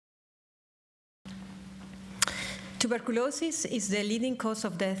Tuberculosis is the leading cause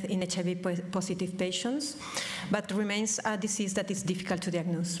of death in HIV-positive patients, but remains a disease that is difficult to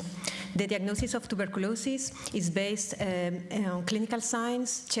diagnose. The diagnosis of tuberculosis is based on clinical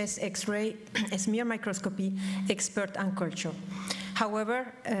signs, chest X-ray, smear microscopy, expert, and culture.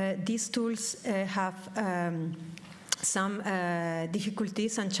 However, these tools have some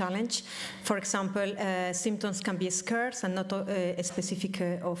difficulties and challenge. For example, symptoms can be scarce and not specific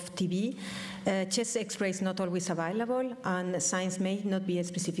of TB. Chest X-ray is not always available, and signs may not be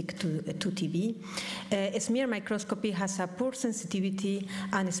specific to TB. Smear microscopy has a poor sensitivity,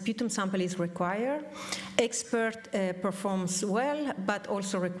 and a sputum sample is required. Expert performs well, but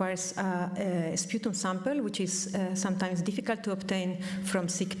also requires a sputum sample, which is sometimes difficult to obtain from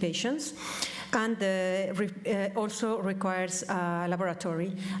sick patients, and also requires a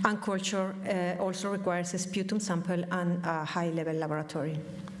laboratory, and culture also requires a sputum sample and a high-level laboratory.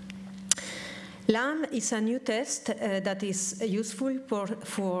 LAM is a new test that is useful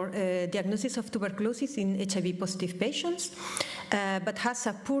for diagnosis of tuberculosis in HIV-positive patients, but has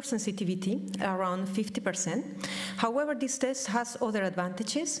a poor sensitivity, around 50%. However, this test has other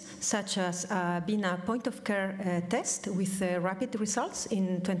advantages, such as being a point-of-care test with rapid results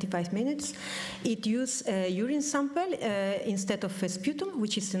in 25 minutes. It uses a urine sample instead of a sputum,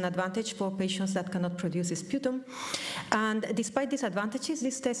 which is an advantage for patients that cannot produce a sputum. And despite these advantages,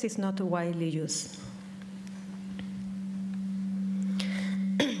 this test is not widely used.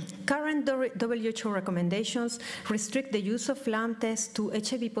 Current WHO recommendations restrict the use of LAM tests to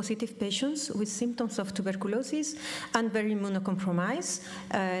HIV-positive patients with symptoms of tuberculosis and very immunocompromised,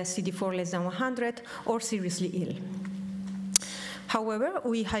 CD4 less than 100, or seriously ill. However,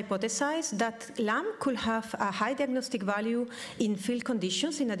 we hypothesize that LAM could have a high diagnostic value in field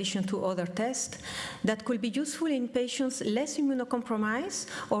conditions in addition to other tests that could be useful in patients less immunocompromised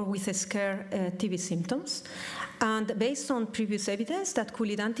or with scare TB symptoms, and based on previous evidence that could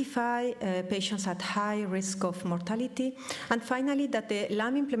identify patients at high risk of mortality, and finally that the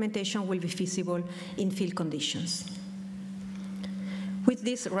LAM implementation will be feasible in field conditions. With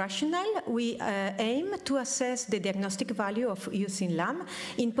this rationale, we aim to assess the diagnostic value of using LAM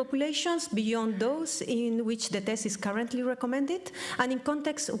in populations beyond those in which the test is currently recommended and in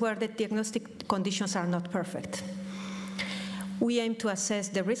contexts where the diagnostic conditions are not perfect. We aim to assess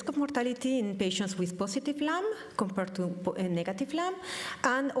the risk of mortality in patients with positive LAM compared to negative LAM,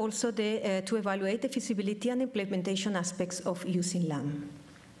 and also to evaluate the feasibility and implementation aspects of using LAM.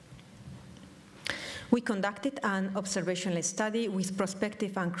 We conducted an observational study with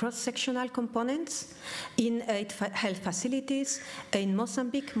prospective and cross-sectional components in 8 health facilities in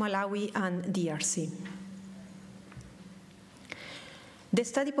Mozambique, Malawi, and DRC. The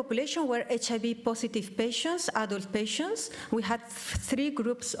study population were HIV-positive patients, adult patients. We had 3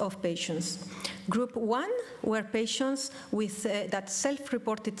 groups of patients. Group 1 were patients with that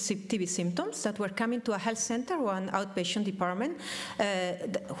self-reported TB symptoms that were coming to a health center or an outpatient department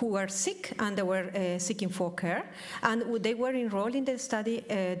who were sick and they were seeking for care. And they were enrolled in the study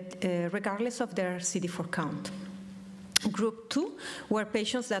regardless of their CD4 count. Group 2 were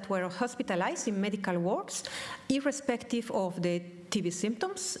patients that were hospitalized in medical wards, irrespective of the TB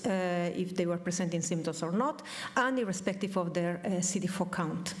symptoms, if they were presenting symptoms or not, and irrespective of their CD4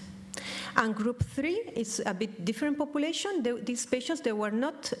 count. And group 3 is a bit different population. These patients, they were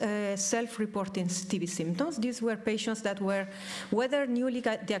not self-reporting TB symptoms. These were patients that were whether newly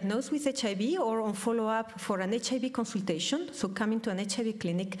diagnosed with HIV or on follow-up for an HIV consultation, so coming to an HIV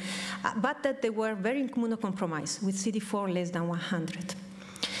clinic, but that they were very immunocompromised with CD4 less than 100.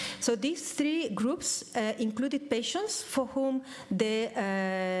 So these 3 groups included patients for whom the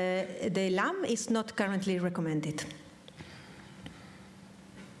LAM is not currently recommended.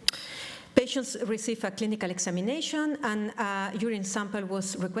 Patients received a clinical examination, and a urine sample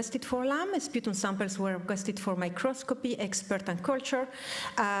was requested for LAM. Sputum samples were requested for microscopy, expert, and culture.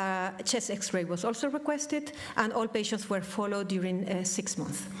 Chest X-ray was also requested, and all patients were followed during 6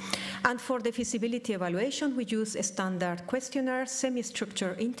 months. And for the feasibility evaluation, we use a standard questionnaire,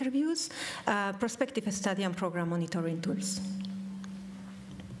 semi-structured interviews, prospective study, and program monitoring tools.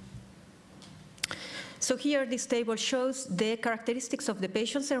 So here, this table shows the characteristics of the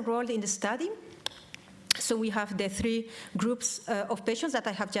patients enrolled in the study. So we have the 3 groups of patients that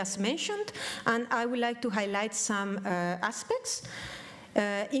I have just mentioned, and I would like to highlight some aspects.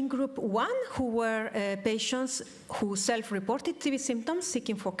 In group 1, who were patients who self-reported TB symptoms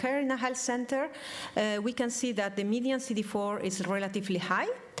seeking for care in a health center, we can see that the median CD4 is relatively high,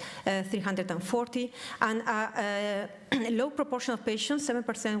 340, and a low proportion of patients,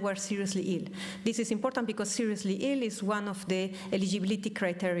 7%, were seriously ill. This is important because seriously ill is one of the eligibility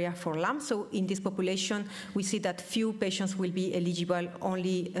criteria for LAM. So in this population, we see that few patients will be eligible,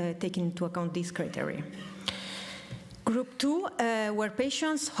 only taking into account these criteria. Group 2 were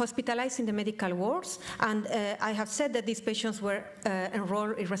patients hospitalized in the medical wards, and I have said that these patients were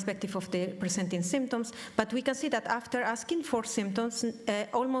enrolled irrespective of the presenting symptoms, but we can see that after asking for symptoms,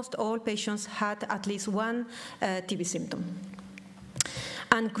 almost all patients had at least one TB symptom.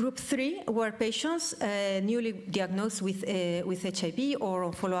 And group 3 were patients newly diagnosed with HIV or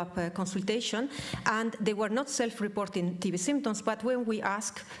on follow-up consultation, and they were not self-reporting TB symptoms, but when we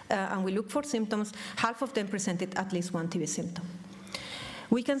ask and we look for symptoms, half of them presented at least one TB symptom.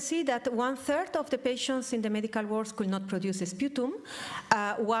 We can see that 1/3 of the patients in the medical wards could not produce sputum,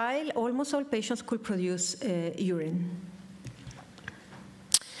 while almost all patients could produce urine.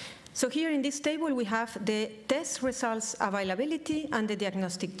 So here in this table, we have the test results availability and the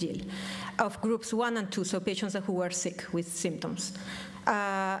diagnostic yield of groups 1 and 2, so patients who were sick with symptoms.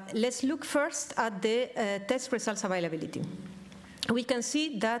 Let's look first at the test results availability. We can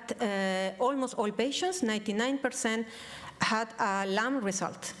see that almost all patients, 99%, had a LAM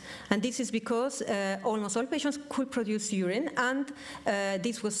result. And this is because almost all patients could produce urine, and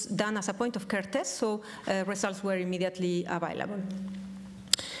this was done as a point-of-care test, so results were immediately available.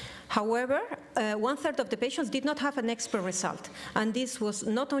 However, 1/3 of the patients did not have an expert result, and this was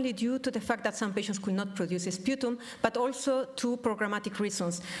not only due to the fact that some patients could not produce a sputum, but also to programmatic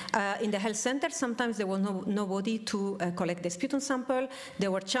reasons. In the health center, sometimes there was nobody to collect the sputum sample.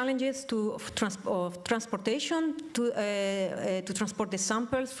 There were challenges of transportation to transport the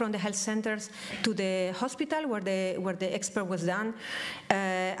samples from the health centers to the hospital where the expert was done,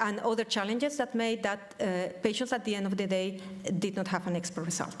 and other challenges that made that patients at the end of the day did not have an expert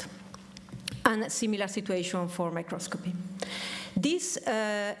result. And a similar situation for microscopy. This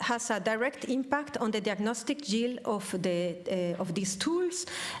has a direct impact on the diagnostic yield of these tools.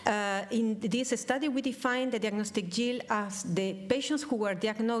 In this study, we define the diagnostic yield as the patients who were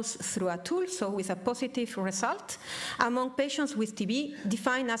diagnosed through a tool, so with a positive result, among patients with TB,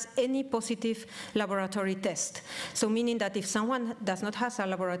 defined as any positive laboratory test. So meaning that if someone does not have a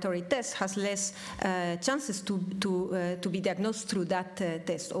laboratory test, has less chances to be diagnosed through that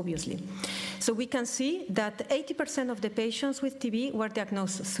test, obviously. So we can see that 80% of the patients with TB were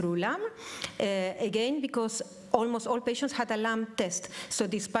diagnosed through LAM, again, because almost all patients had a LAM test. So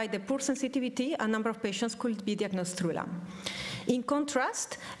despite the poor sensitivity, a number of patients could be diagnosed through LAM. In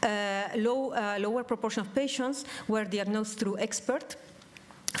contrast, lower proportion of patients were diagnosed through expert,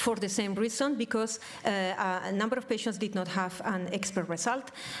 for the same reason, because a number of patients did not have an expert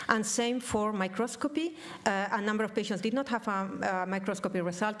result, and same for microscopy. A number of patients did not have a microscopy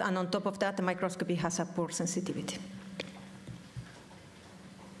result, and on top of that, the microscopy has a poor sensitivity.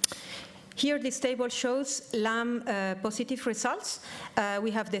 Here, this table shows LAM positive results.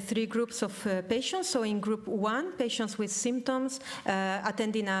 We have the 3 groups of patients. So in group 1, patients with symptoms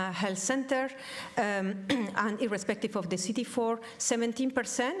attending a health center, and irrespective of the CD4,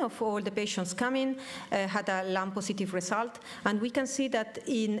 17% of all the patients coming had a LAM positive result. And we can see that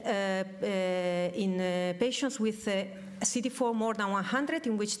in patients with CD4 more than 100,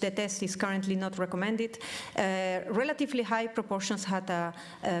 in which the test is currently not recommended, relatively high proportions had a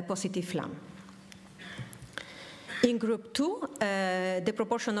positive LAM. In group 2, the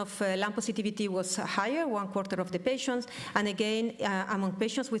proportion of LAM positivity was higher, 1/4 of the patients, and again, among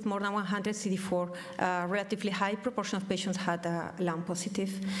patients with more than 100 CD4, relatively high proportion of patients had LAM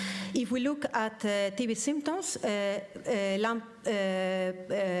positive. If we look at TB symptoms, LAM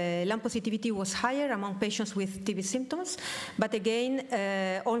positivity was higher among patients with TB symptoms, but again,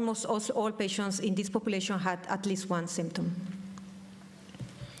 almost all patients in this population had at least one symptom.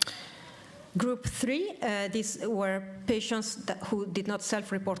 Group 3, these were patients who did not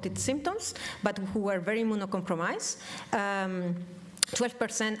self-reported symptoms, but who were very immunocompromised.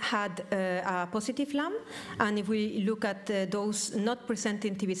 12% had a positive LAM, and if we look at those not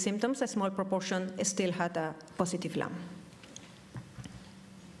presenting TB symptoms, a small proportion still had a positive LAM.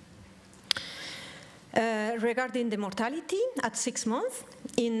 Regarding the mortality at 6 months,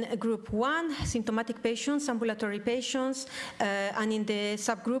 in group 1, symptomatic patients, ambulatory patients, and in the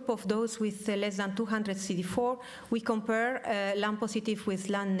subgroup of those with less than 200 CD4, we compare LAM positive with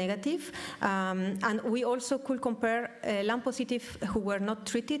LAM negative. And we also could compare LAM positive who were not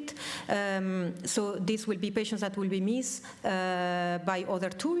treated. So these will be patients that will be missed by other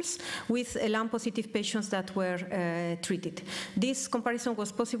tools with LAM positive patients that were treated. This comparison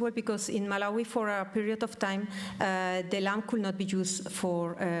was possible because in Malawi, for a period of time, the LAM could not be used for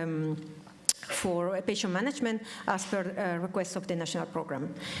patient management as per request of the national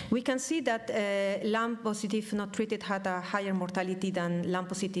program. We can see that LAM positive not treated had a higher mortality than LAM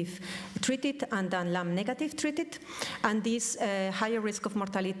positive treated and than LAM negative treated, and this higher risk of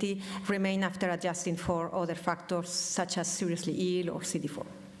mortality remained after adjusting for other factors such as seriously ill or CD4.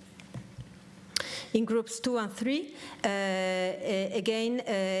 In groups 2 and 3, again,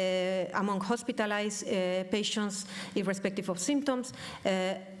 among hospitalized patients, irrespective of symptoms,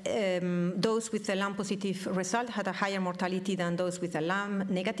 those with a LAM positive result had a higher mortality than those with a LAM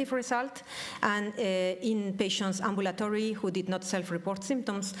negative result. And in patients ambulatory who did not self-report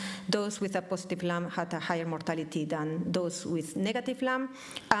symptoms, those with a positive LAM had a higher mortality than those with negative LAM.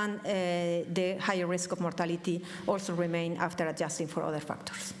 And the higher risk of mortality also remained after adjusting for other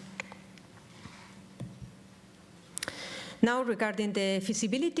factors. Now, regarding the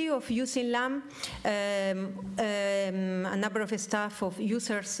feasibility of using LAM, a number of staff of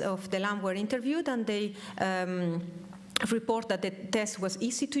users of the LAM were interviewed, and they report that the test was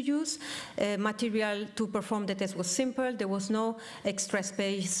easy to use. Material to perform the test was simple. There was no extra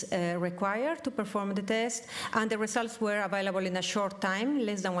space required to perform the test, and the results were available in a short time,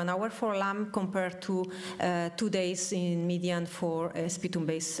 less than 1 hour for LAM compared to 2 days in median for a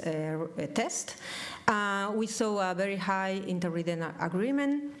sputum-based test. We saw a very high inter-reading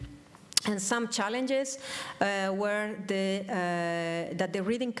agreement. And some challenges were that the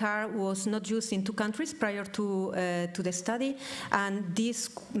reading card was not used in 2 countries prior to the study, and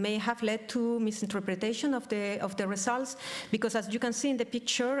this may have led to misinterpretation of the results, because as you can see in the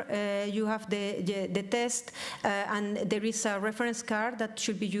picture, you have the test, and there is a reference card that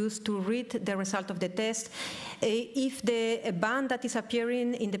should be used to read the result of the test. If the band that is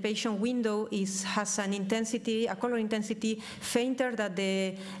appearing in the patient window has an intensity, a color intensity fainter than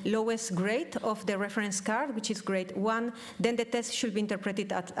the lowest grade of the reference card, which is grade 1, then the test should be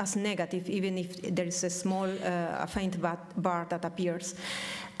interpreted as negative, even if there is a small, a faint bar that appears.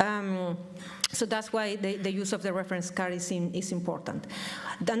 So that's why the use of the reference card is important.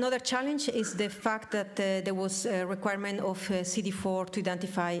 Another challenge is the fact that there was a requirement of CD4 to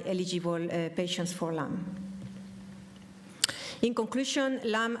identify eligible patients for LAM. In conclusion,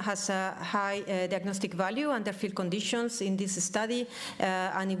 LAM has a high diagnostic value under field conditions in this study,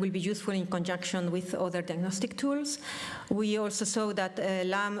 and it will be useful in conjunction with other diagnostic tools. We also saw that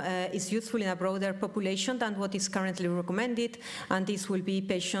LAM is useful in a broader population than what is currently recommended, and this will be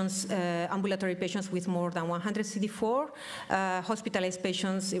patients, ambulatory patients with more than 100 CD4, hospitalized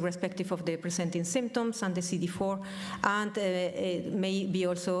patients irrespective of the presenting symptoms and the CD4, and it may be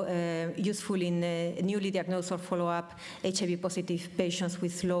also useful in newly diagnosed or follow-up HIV-positive patients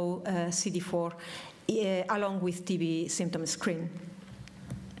with low CD4, along with TB symptom screen.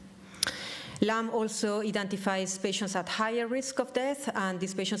 LAM also identifies patients at higher risk of death, and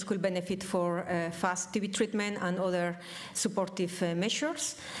these patients could benefit for fast TB treatment and other supportive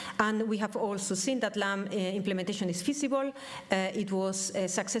measures. And we have also seen that LAM implementation is feasible. It was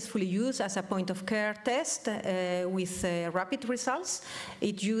successfully used as a point-of-care test with rapid results.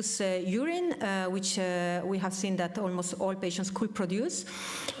 It used urine, which we have seen that almost all patients could produce.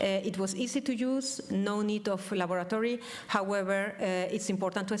 It was easy to use, no need of laboratory. However, it's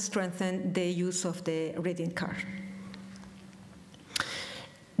important to strengthen the use of the reading card.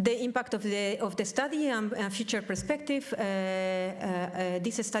 The impact of the study and future perspective,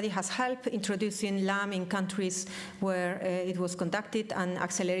 this study has helped introducing LAM in countries where it was conducted and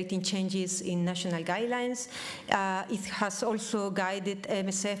accelerating changes in national guidelines. It has also guided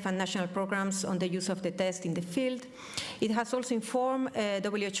MSF and national programs on the use of the test in the field. It has also informed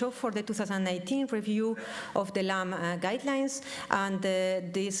WHO for the 2019 review of the LAM guidelines, and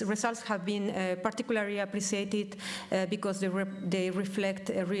these results have been particularly appreciated because they reflect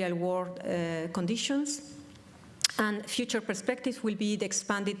real-world conditions. And future perspectives will be the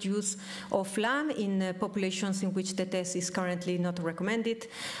expanded use of LAM in populations in which the test is currently not recommended,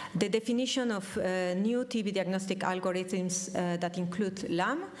 the definition of new TB diagnostic algorithms that include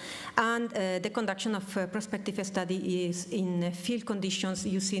LAM, and the conduction of prospective studies in field conditions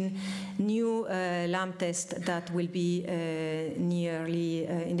using new LAM tests that will be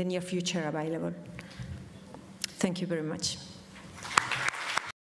in the near future available. Thank you very much.